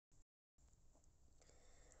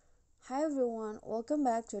Hi everyone, welcome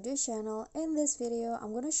back to this channel. In this video,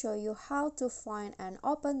 I'm going to show you how to find an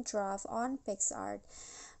open draft on Picsart.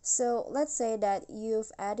 So let's say that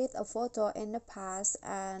you've added a photo in the past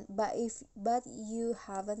but you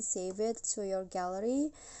haven't saved it to your gallery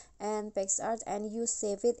and Picsart, and you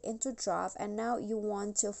save it into draft, and now you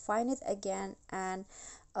want to find it again and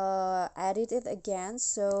edit it again.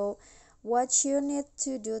 So what you need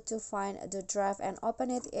to do to find the draft and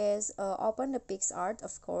open it is open the Picsart,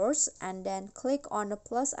 of course, and then click on the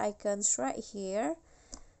plus icons right here.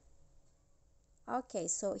 Okay,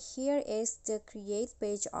 so here is the create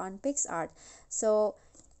page on Picsart. So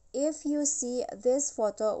if you see this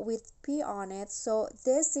photo with P on it, so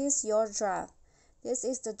this is your draft. This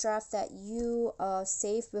is the draft that you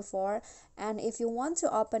saved before, and if you want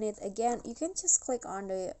to open it again, you can just click on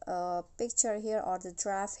the picture here or the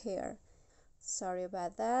draft here. Sorry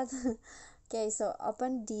about that. Okay, so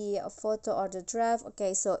open the photo or the draft.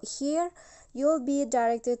 Okay, so here you'll be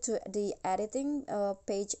directed to the editing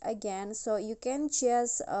page again, so you can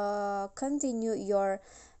just continue your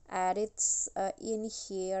edits in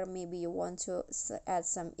here. Maybe you want to add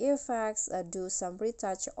some effects, do some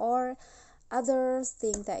retouch, or other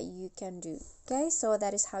thing that you can do. Okay, so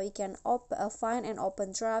that is how you can find an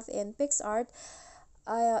open draft in Picsart.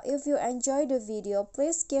 If you enjoyed the video,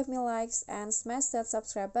 please give me likes and smash that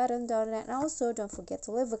subscribe button down, and also don't forget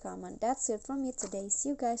to leave a comment. That's it from me today. See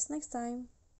you guys next time.